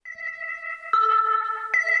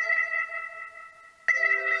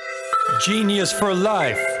Genius for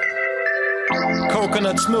life.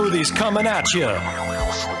 Coconut smoothies coming at you.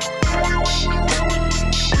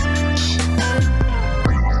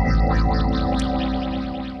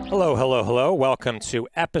 Hello, hello, hello. Welcome to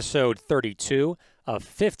episode 32 of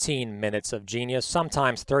 15 Minutes of Genius.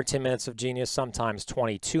 Sometimes 13 minutes of genius, sometimes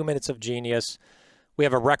 22 minutes of genius. We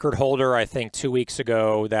have a record holder, I think, 2 weeks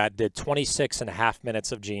ago that did 26 and a half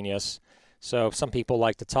minutes of genius. So some people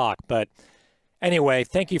like to talk. But anyway,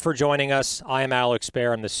 thank you for joining us. I am Alex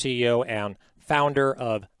Baer. I'm the CEO and founder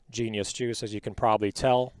of Genius Juice, as you can probably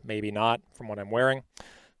tell, maybe not from what I'm wearing.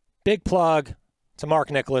 Big plug to Mark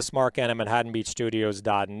Nicholas, Mark at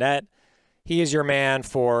ManhattanBeachStudios.net. He is your man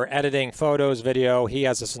for editing photos, video. He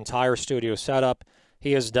has this entire studio set up.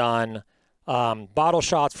 He has done bottle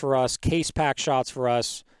shots for us, case pack shots for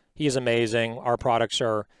us. He is amazing. Our products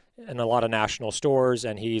are in a lot of national stores,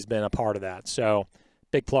 and he's been a part of that. So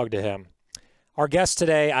big plug to him. Our guest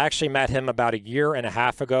today, I actually met him about a year and a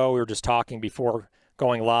half ago. We were just talking before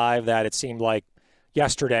going live that it seemed like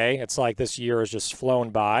yesterday. It's like this year has just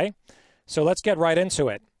flown by. So let's get right into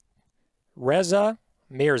it. Reza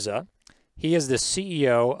Mirza, he is the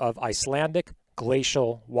CEO of Icelandic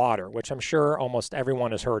Glacial Water, which I'm sure almost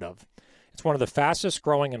everyone has heard of. It's one of the fastest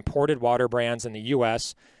growing imported water brands in the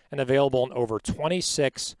U.S. and available in over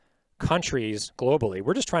 26 countries globally.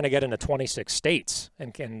 We're just trying to get into 26 states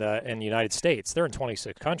in the United States. They're in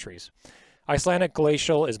 26 countries. Icelandic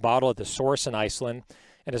Glacial is bottled at the source in Iceland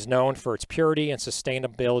and is known for its purity and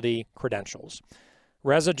sustainability credentials.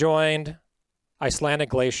 Reza joined Icelandic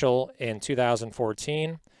Glacial in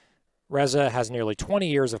 2014. Reza has nearly 20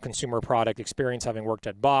 years of consumer product experience, having worked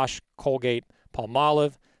at Bosch, Colgate,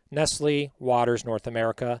 Palmolive, Nestle, Waters North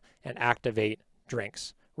America, and Activate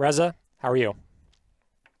Drinks. Reza, how are you?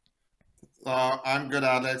 I'm good,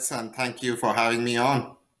 Alex, and thank you for having me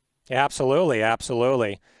on. Yeah, absolutely,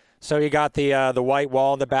 absolutely. So you got the white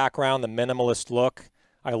wall in the background, the minimalist look.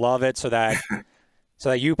 I love it. So that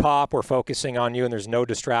you pop, we're focusing on you, and there's no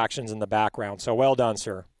distractions in the background. So well done,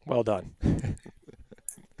 sir. Well done.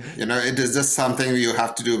 You know, it is just something you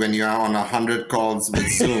have to do when you are on 100 calls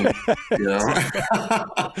with Zoom. You know,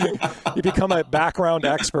 You become a background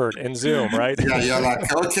expert in Zoom, right? Yeah, you're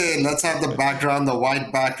like, okay, let's have the background, the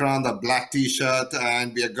white background, the black T-shirt,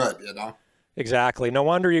 and we're good. You know. Exactly. No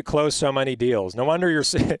wonder you close so many deals. No wonder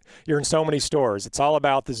you're in so many stores. It's all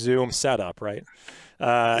about the Zoom setup, right?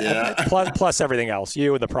 Yeah. plus everything else,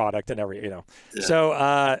 you and the product and Yeah. So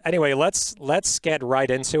anyway, let's get right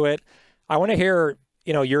into it. I want to hear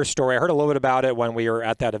your story. I heard a little bit about it when we were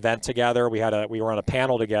at that event together. We were on a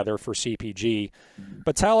panel together for CPG.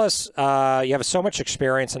 But tell us, you have so much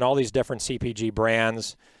experience in all these different CPG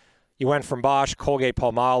brands. You went from Bosch, Colgate,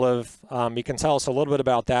 Palmolive. You can tell us a little bit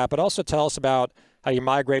about that, but also tell us about how you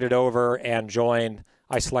migrated over and joined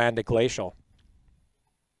Icelandic Glacial.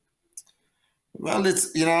 Well,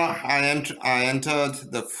 I entered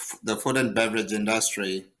the food and beverage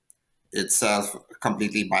industry itself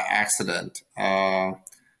completely by accident. After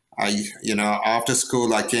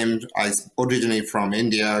school, I originally from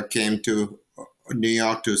India, came to New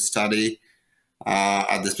York to study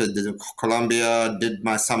at this place, Columbia, did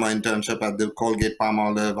my summer internship at the Colgate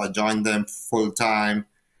Palmolive. I joined them full time.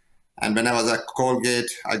 And when I was at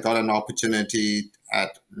Colgate, I got an opportunity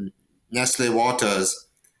at Nestle Waters.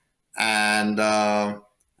 And I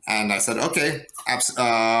said, okay.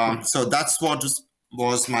 So that's what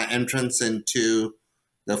was my entrance into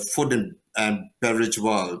the food and beverage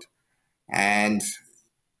world. And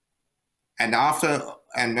while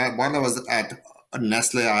I was at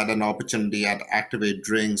Nestle, I had an opportunity at Activate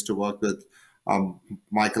Drinks to work with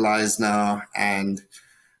Michael Eisner, and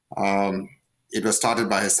it was started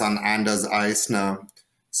by his son Anders Eisner.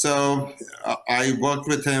 So I worked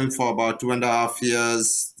with him for about 2.5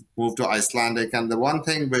 years, moved to Icelandic. And the one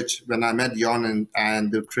thing when I met Jon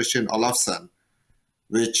and Christian Olafsson,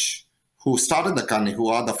 who started the company, who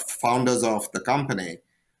are the founders of the company,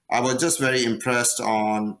 I was just very impressed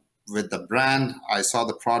with the brand. I saw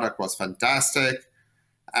the product was fantastic.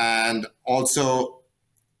 And also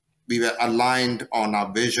we were aligned on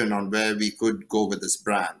our vision on where we could go with this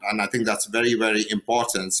brand. And I think that's very, very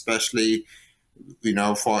important, especially,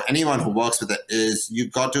 for anyone who works with it, is you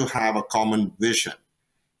got to have a common vision.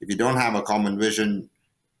 If you don't have a common vision,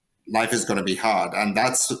 life is going to be hard. And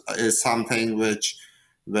is something where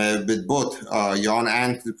with both Jon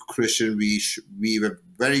and Christian, we were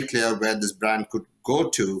very clear where this brand could go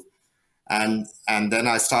to. And then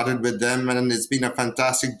I started with them, and it's been a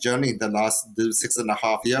fantastic journey the last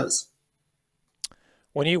 6.5 years.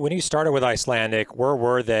 When you started with Icelandic, where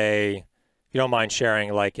were they? If you don't mind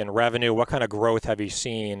sharing, like in revenue, what kind of growth have you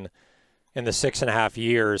seen in the 6.5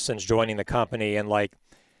 years since joining the company. And like,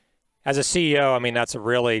 as a CEO, I mean, that's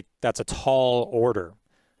a tall order,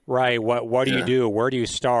 right? What do you Yeah. do? Where do you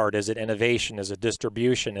start? Is it innovation? Is it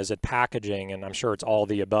distribution? Is it packaging? And I'm sure it's all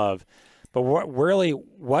the above. But what worked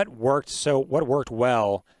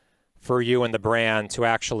well for you and the brand to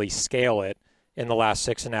actually scale it in the last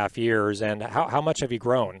 6.5 years? And how much have you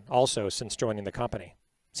grown also since joining the company?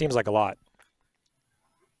 Seems like a lot.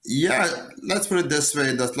 Yeah, let's put it this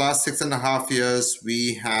way. The last 6.5 years,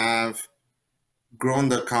 we have grown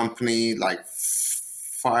the company like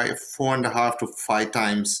 4.5 to 5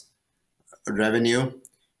 times revenue.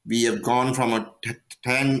 We have gone from a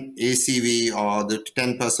 10 ACV, or the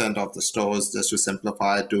 10% of the stores, just to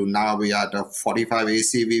simplify, to now we are at a 45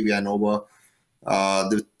 ACV. We are in over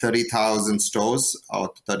the 30,000 stores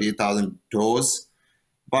or 30,000 doors.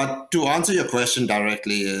 But to answer your question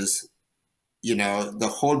directly is, the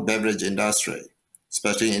whole beverage industry,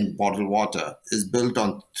 especially in bottled water, is built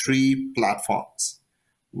on three platforms.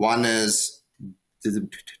 One is the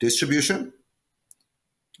distribution.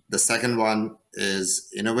 The second one is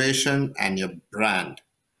innovation and your brand.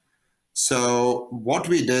 So what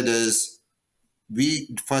we did is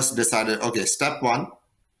we first decided, okay, step one,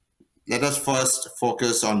 let us first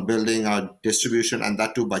focus on building our distribution, and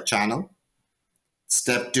that too by channel.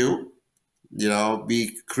 Step two,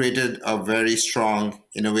 we created a very strong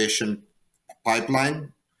innovation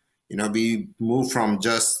pipeline. We moved from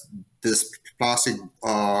just this plastic,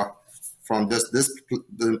 the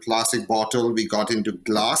plastic bottle, we got into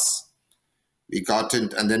glass.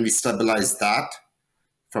 And then we stabilized that.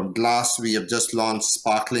 From glass, we have just launched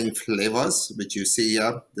sparkling flavors, which you see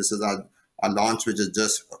here. This is our launch, which is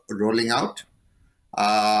just rolling out.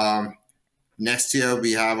 Next year,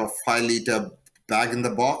 we have a 5-liter bag in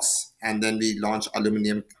the box, and then we launch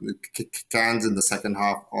aluminum cans in the second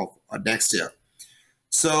half of next year.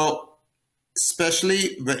 So,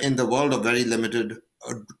 especially in the world of very limited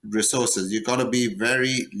resources, you got to be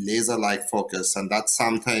very laser-like focused, and that's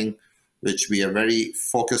something which we are very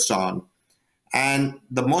focused on. And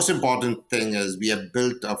the most important thing is we have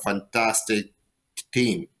built a fantastic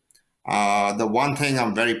team. The one thing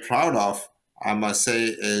I'm very proud of, I must say,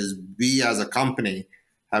 is we as a company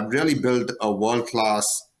have really built a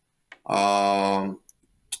world-class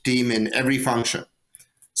team in every function.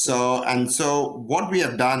 So what we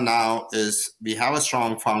have done now is we have a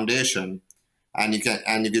strong foundation, and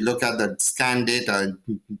if you look at the scan data,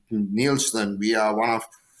 Nielsen, we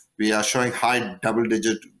are showing high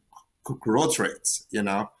double-digit growth rates,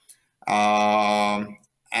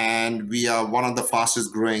 and we are one of the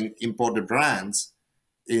fastest growing imported brands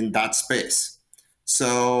in that space.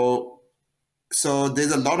 So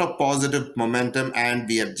there's a lot of positive momentum, and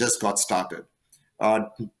we have just got started.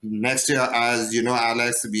 Next year, as you know,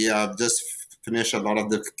 Alex, we have just finished a lot of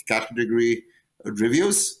the category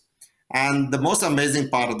reviews. And the most amazing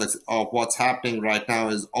part of what's happening right now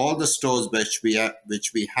is all the stores which we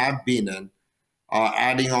have been in are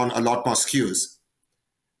adding on a lot more SKUs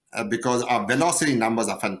because our velocity numbers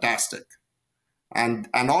are fantastic. And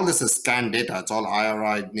all this is scanned data. It's all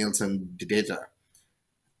IRI, Nielsen data.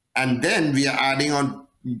 And then we are adding on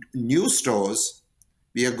new stores.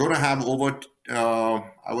 We are going to have over,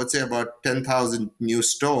 I would say, about 10,000 new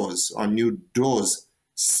stores or new doors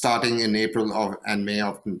starting in April and May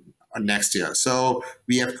of next year. So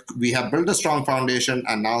we have built a strong foundation,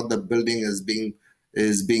 and now the building is being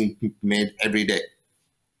made every day.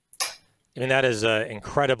 I mean, that is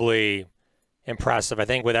incredibly impressive. I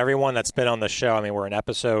think with everyone that's been on the show, I mean, we're in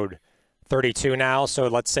episode 32 now. So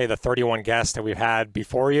let's say the 31 guests that we've had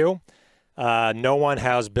before you, no one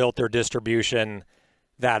has built their distribution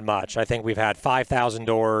that much. I think we've had 5,000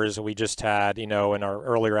 doors. We just had, in our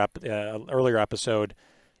earlier episode,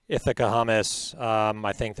 Ithaca Hummus.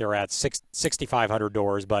 I think they're at 6,500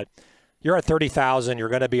 doors, but you're at 30,000. You're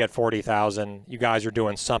going to be at 40,000. You guys are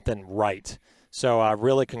doing something right. So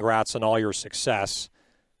really congrats on all your success.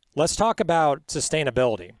 Let's talk about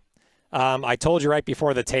sustainability. I told you right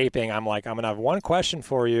before the taping, I'm going to have one question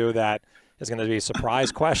for you that is going to be a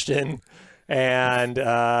surprise question. And,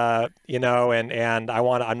 and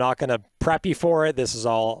I'm not going to prep you for it. This is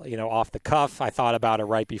all, off the cuff. I thought about it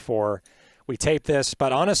right before we taped this,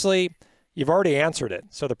 but honestly, you've already answered it.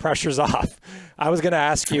 So the pressure's off. I was going to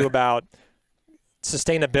ask you about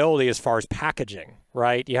sustainability as far as packaging,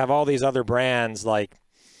 right? You have all these other brands like,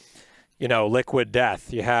 Liquid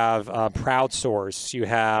Death. You have Proud Source. You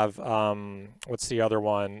have, what's the other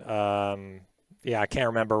one? I can't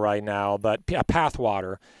remember right now, but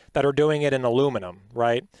Pathwater, that are doing it in aluminum,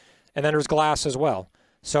 right? And then there's glass as well.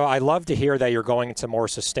 So I love to hear that you're going into more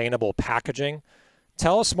sustainable packaging.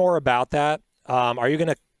 Tell us more about that. Are you going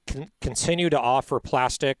to continue to offer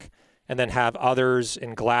plastic and then have others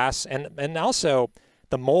in glass, and also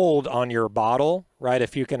the mold on your bottle, right?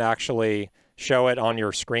 If you can actually show it on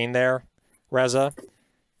your screen there, Reza,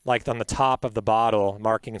 like on the top of the bottle.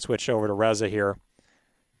 Mark, you can switch over to Reza here.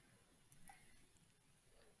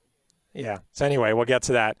 Yeah. So anyway, we'll get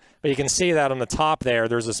to that. But you can see that on the top there,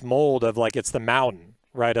 there's this mold of like it's the mountain,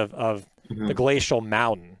 right? Of the glacial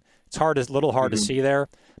mountain. It's a little hard to see there,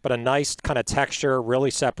 but a nice kind of texture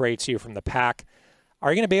really separates you from the pack.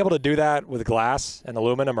 Are you going to be able to do that with glass and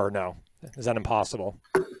aluminum, or no? Is that impossible?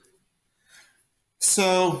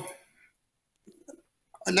 So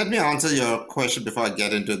let me answer your question before I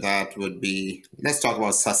get into that. Would be, let's talk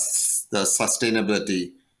about the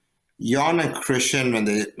sustainability. Jan and Christian, when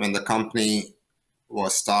the company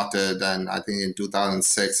was started, and I think in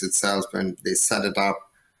 2006 itself, when they set it up,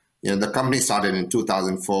 the company started in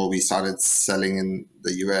 2004. We started selling in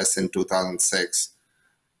the US in 2006.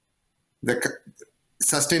 The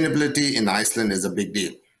sustainability in Iceland is a big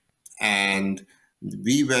deal. And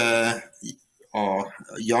we were,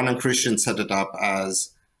 Jan and Christian set it up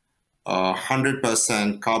as a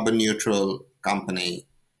 100% carbon neutral company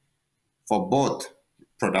for both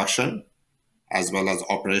production as well as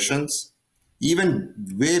operations, even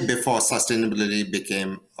way before sustainability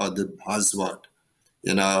became the buzzword.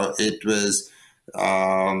 It was,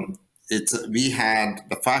 we had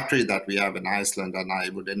the factory that we have in Iceland, and I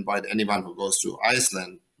would invite anyone who goes to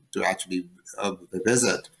Iceland to actually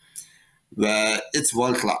visit, where it's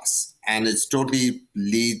world class and it's totally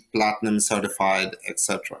LEED Platinum certified,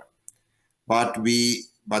 etc. But the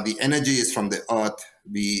energy is from the earth,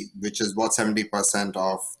 which is what 70%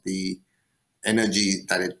 of the energy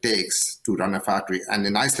that it takes to run a factory. And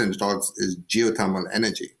in Iceland, it also is geothermal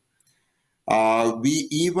energy. We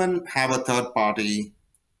even have a third party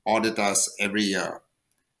audit us every year,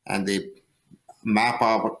 and they map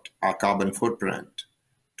out our carbon footprint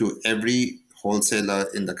to every wholesaler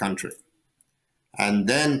in the country. And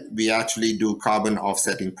then we actually do carbon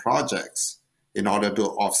offsetting projects in order to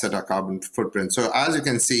offset our carbon footprint. So as you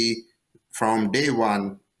can see, from day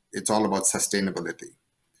one, it's all about sustainability.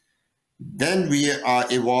 Then we are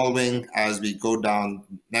evolving as we go down.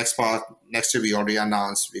 Next year we already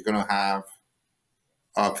announced we're going to have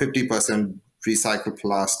 50% recycled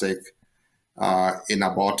plastic in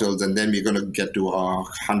our bottles, and then we're going to get to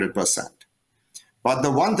 100%. But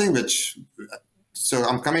the one thing so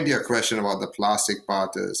I'm coming to your question about the plastic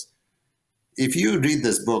part is, if you read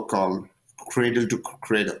this book called Cradle to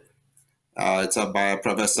Cradle, it's by a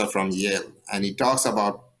professor from Yale, and he talks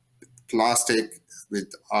about plastic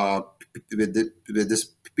with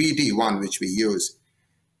this PET1, which we use.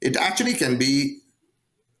 It actually can be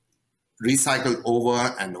recycled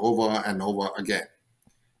over and over and over again.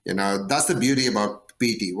 That's the beauty about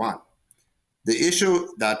PET1. The issue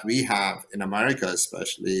that we have in America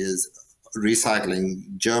especially is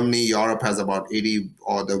recycling. Germany, Europe has about 80,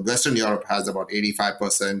 or the Western Europe has about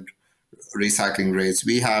 85% recycling rates.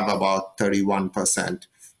 We have about 31%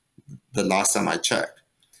 the last time I checked.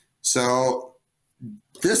 So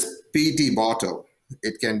this PET bottle,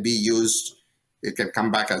 it can be used, it can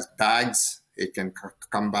come back as bags, it can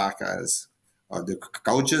come back as the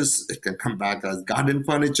couches, it can come back as garden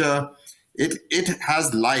furniture. It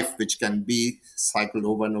has life which can be cycled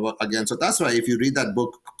over and over again. So that's why if you read that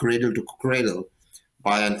book, Cradle to Cradle,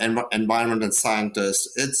 by an environmental scientist,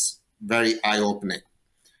 it's very eye-opening.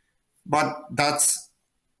 But that's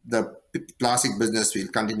the plastic business. We'll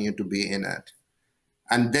continue to be in it.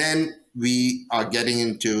 And then we are getting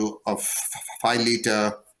into a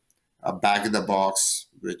 5-liter bag in the box,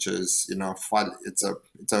 which is, it's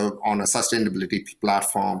on a sustainability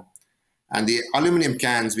platform. And the aluminum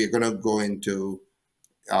cans, we're going to go into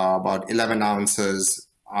about 11 ounces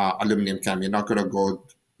aluminum can. We're not going to go,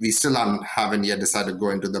 we still haven't yet decided to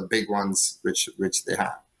go into the big ones, which they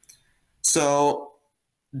have. So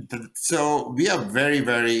we are very,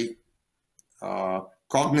 very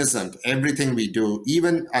cognizant everything we do.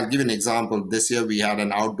 Even, I'll give you an example. This year we had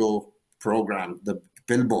an outdoor program, the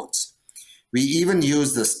billboards. We even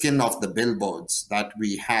used the skin of the billboards that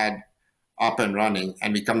we had up and running,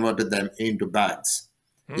 and we converted them into bags.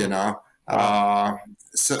 Wow.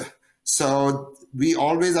 So we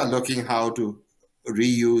always are looking how to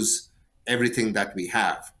reuse everything that we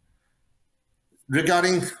have.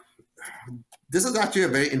 Regarding, this is actually a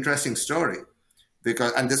very interesting story,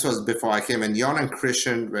 and this was before I came, and Jan and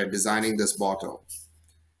Christian were designing this bottle.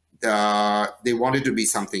 They wanted to be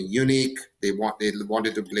something unique. They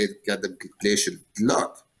wanted to get the glacial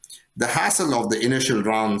look. The hassle of the initial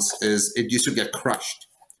rounds is it used to get crushed,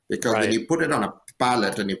 because when you put it on a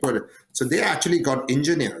pallet and you put it, So they actually got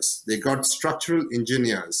engineers. They got structural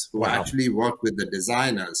engineers who Wow. actually work with the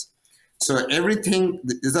designers. So everything,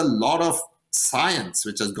 there's a lot of science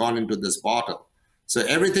which has gone into this bottle. So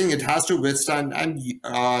everything it has to withstand. And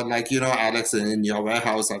like, Alex, in your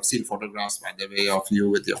warehouse, I've seen photographs, by the way, of you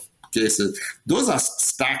with your cases. Those are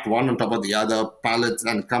stacked one on top of the other, pallets,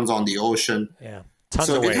 and comes on the ocean. Yeah. Tons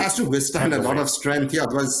So of it weight. has to withstand Tons a of lot weight. of strength.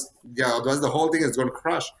 Otherwise the whole thing is going to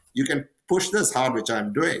crush. You can push this hard, which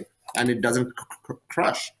I'm doing, and it doesn't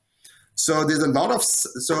crush. So there's a lot of,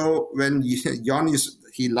 so when Jan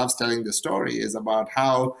he loves telling the story is about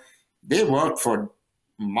how they worked for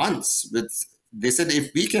months with, they said,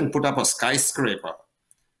 if we can put up a skyscraper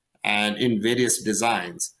and in various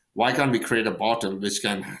designs, why can't we create a bottle which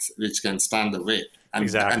can stand the weight? And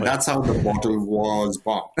Exactly. that's how the bottle was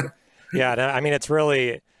born. Yeah, I mean,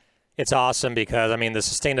 it's awesome because, I mean, the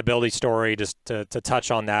sustainability story, just to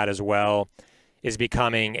touch on that as well, is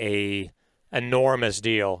becoming a enormous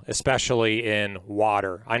deal, especially in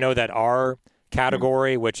water. I know that our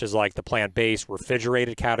category, which is like the plant-based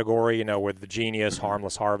refrigerated category, with the Genius,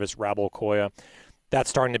 Harmless Harvest, Rebel, Koya, that's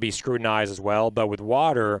starting to be scrutinized as well. But with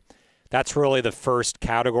water, that's really the first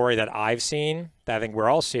category that I've seen, that I think we're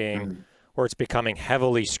all seeing, where it's becoming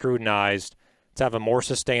heavily scrutinized to have a more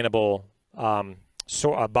sustainable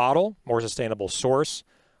a bottle, more sustainable source.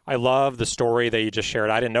 I love the story that you just shared.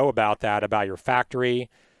 I didn't know about that, about your factory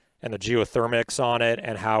and the geothermics on it,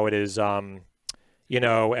 and how it is, more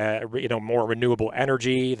renewable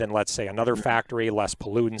energy than, let's say, another factory, less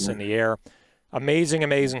pollutants in the air. Amazing,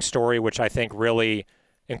 amazing story, which I think really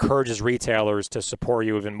encourages retailers to support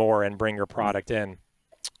you even more and bring your product in.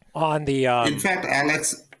 On the In fact,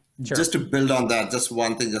 Alex, sure. just to build on that, just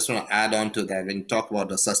one thing, just want to add on to that. When you talk about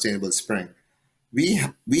the sustainable spring, we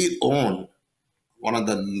own one of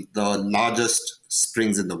the largest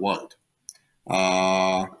springs in the world,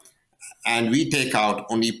 and we take out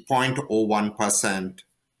only 0.01%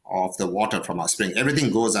 of the water from our spring.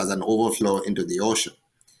 Everything goes as an overflow into the ocean.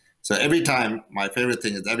 So every time, my favorite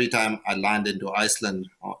thing is every time I land into Iceland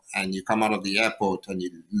and you come out of the airport and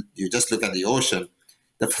you just look at the ocean,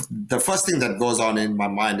 the first thing that goes on in my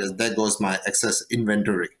mind is there goes my excess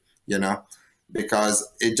inventory, because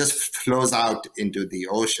it just flows out into the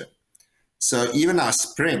ocean. So even our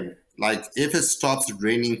spring, like if it stops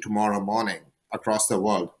raining tomorrow morning across the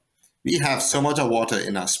world, we have so much of water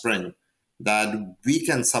in our spring that we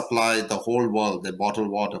can supply the whole world the bottled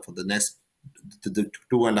water for the next the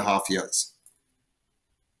 2.5 years.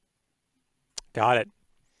 Got it.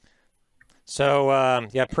 So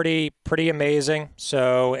yeah, pretty amazing.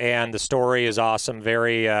 So, and the story is awesome,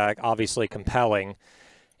 very obviously compelling.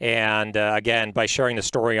 And again, by sharing the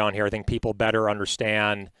story on here, I think people better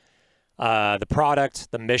understand the product,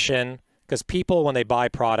 the mission, because people, when they buy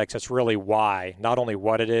products, it's really why, not only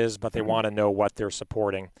what it is, but they want to know what they're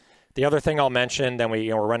supporting. The other thing I'll mention, then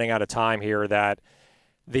we're running out of time here, that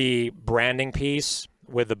the branding piece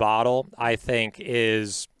with the bottle, I think,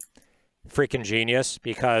 is freaking genius,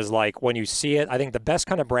 because like when you see it, I think the best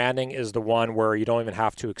kind of branding is the one where you don't even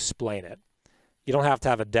have to explain it. You don't have to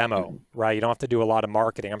have a demo, right? You don't have to do a lot of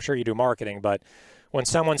marketing. I'm sure you do marketing, but when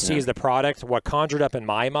someone sees the product, what conjured up in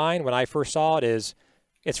my mind when I first saw it is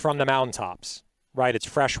it's from the mountaintops, right? It's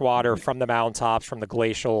fresh water from the mountaintops, from the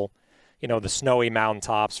glacial, the snowy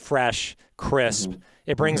mountaintops, fresh, crisp.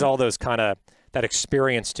 It brings all those kind of that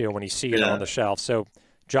experience to when you see it on the shelf. So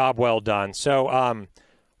job well done. So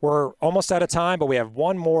we're almost out of time, but we have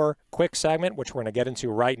one more quick segment, which we're going to get into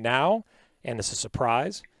right now. And this is a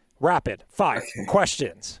surprise. Rapid fire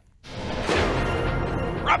questions.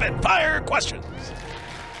 Rapid fire questions.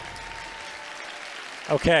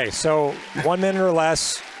 Okay, so 1 minute or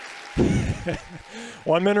less.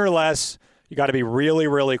 1 minute or less. You got to be really,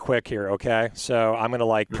 really quick here, okay? So I'm going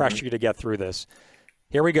to pressure you to get through this.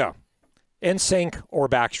 Here we go. NSYNC or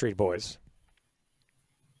Backstreet Boys?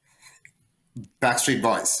 Backstreet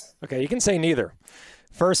Boys. Okay, you can say neither.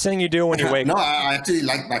 First thing you do when you wake No, up. I actually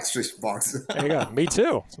like Backstreet Boys. There you go. Me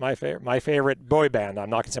too. It's my favorite boy band. I'm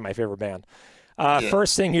not going to say my favorite band.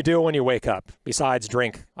 First thing you do when you wake up, besides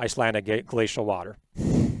drink Icelandic glacial water?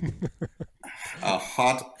 A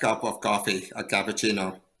hot cup of coffee, a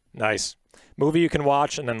cappuccino. Nice. Movie you can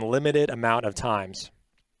watch an unlimited amount of times?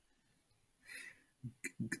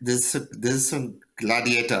 This is some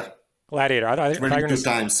Gladiator. Gladiator. I thought you were 22 gonna say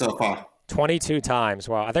times so far. 22 times.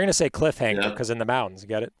 Wow. They're going to say Cliffhanger because in the mountains.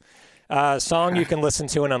 Get it? Song you can listen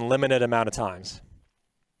to an unlimited amount of times?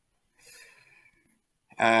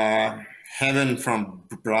 Heaven from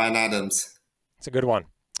Bryan Adams. It's a good one.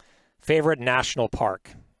 Favorite national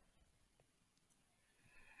park?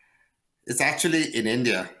 It's actually in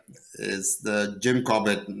India. It's the Jim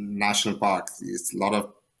Corbett National Park. There's a lot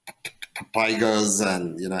of tigers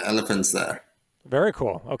and elephants there. Very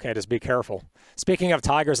cool. Okay, just be careful. Speaking of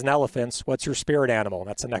tigers and elephants, what's your spirit animal?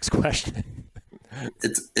 That's the next question.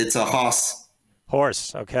 It's a horse.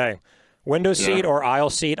 Horse. Okay. Window seat or aisle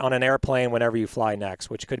seat on an airplane whenever you fly next,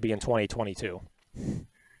 which could be in 2022.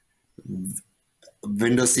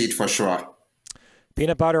 Window seat for sure.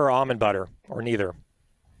 Peanut butter or almond butter, or neither?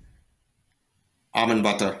 Almond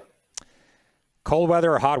butter. Cold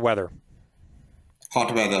weather or hot weather?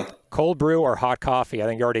 Hot weather. Cold brew or hot coffee? I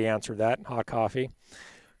think you already answered that. Hot coffee.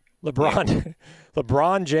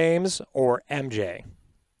 LeBron James or MJ?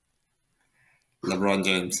 LeBron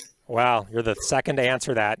James. Wow, you're the second to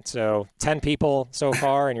answer that. So 10 people so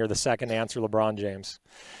far, and you're the second to answer LeBron James.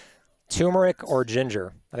 Turmeric or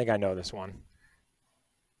ginger? I think I know this one.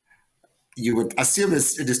 You would assume it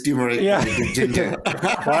is turmeric. Yeah. Ginger.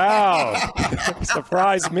 Wow.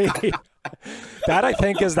 Surprised me. That, I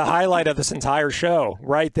think, is the highlight of this entire show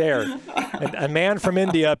right there. A man from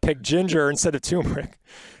India picked ginger instead of turmeric.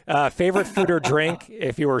 Favorite food or drink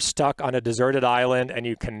if you were stuck on a deserted island and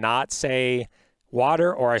you cannot say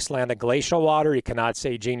water or Icelandic glacial water, you cannot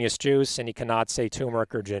say Genius juice, and you cannot say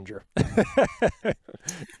turmeric or ginger.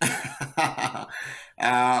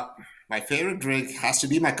 My favorite drink has to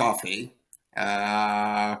be my coffee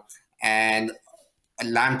and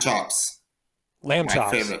lamb chops. Lamb My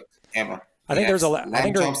chops. favorite ever. I think there's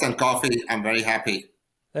lamb chops and coffee. I'm very happy.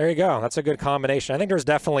 There you go. That's a good combination. I think there's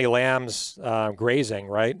definitely lambs grazing,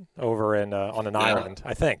 right, over in on an island,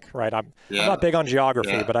 I think, right? I'm not big on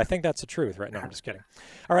geography, but I think that's the truth, right? No, I'm just kidding.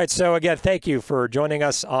 All right, so again, thank you for joining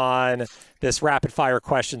us on this rapid fire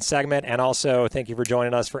question segment, and also thank you for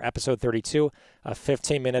joining us for episode 32 of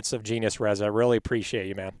 15 Minutes of Genius, Reza. I really appreciate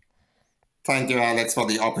you, man. Thank you, Alex, for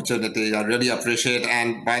the opportunity. I really appreciate it.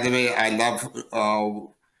 And by the way, I love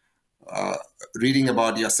reading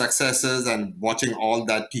about your successes and watching all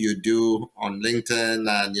that you do on LinkedIn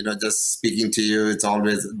and, just speaking to you. It's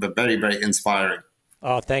always very, very inspiring.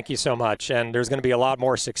 Oh, thank you so much. And there's going to be a lot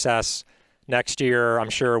more success next year, I'm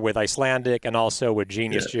sure, with Icelandic and also with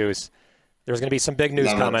Genius Juice. There's going to be some big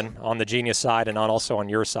news coming on the Genius side and also on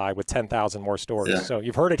your side with 10,000 more stores. Yeah. So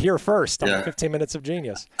you've heard it here first on 15 Minutes of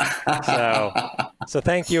Genius. So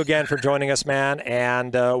thank you again for joining us, man.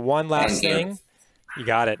 And one last thing. You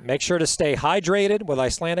got it. Make sure to stay hydrated with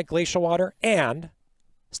Icelandic glacial water and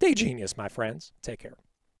stay genius, my friends. Take care.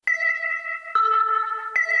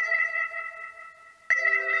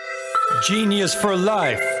 Genius for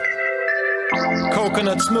life.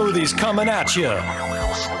 Coconut smoothies coming at you.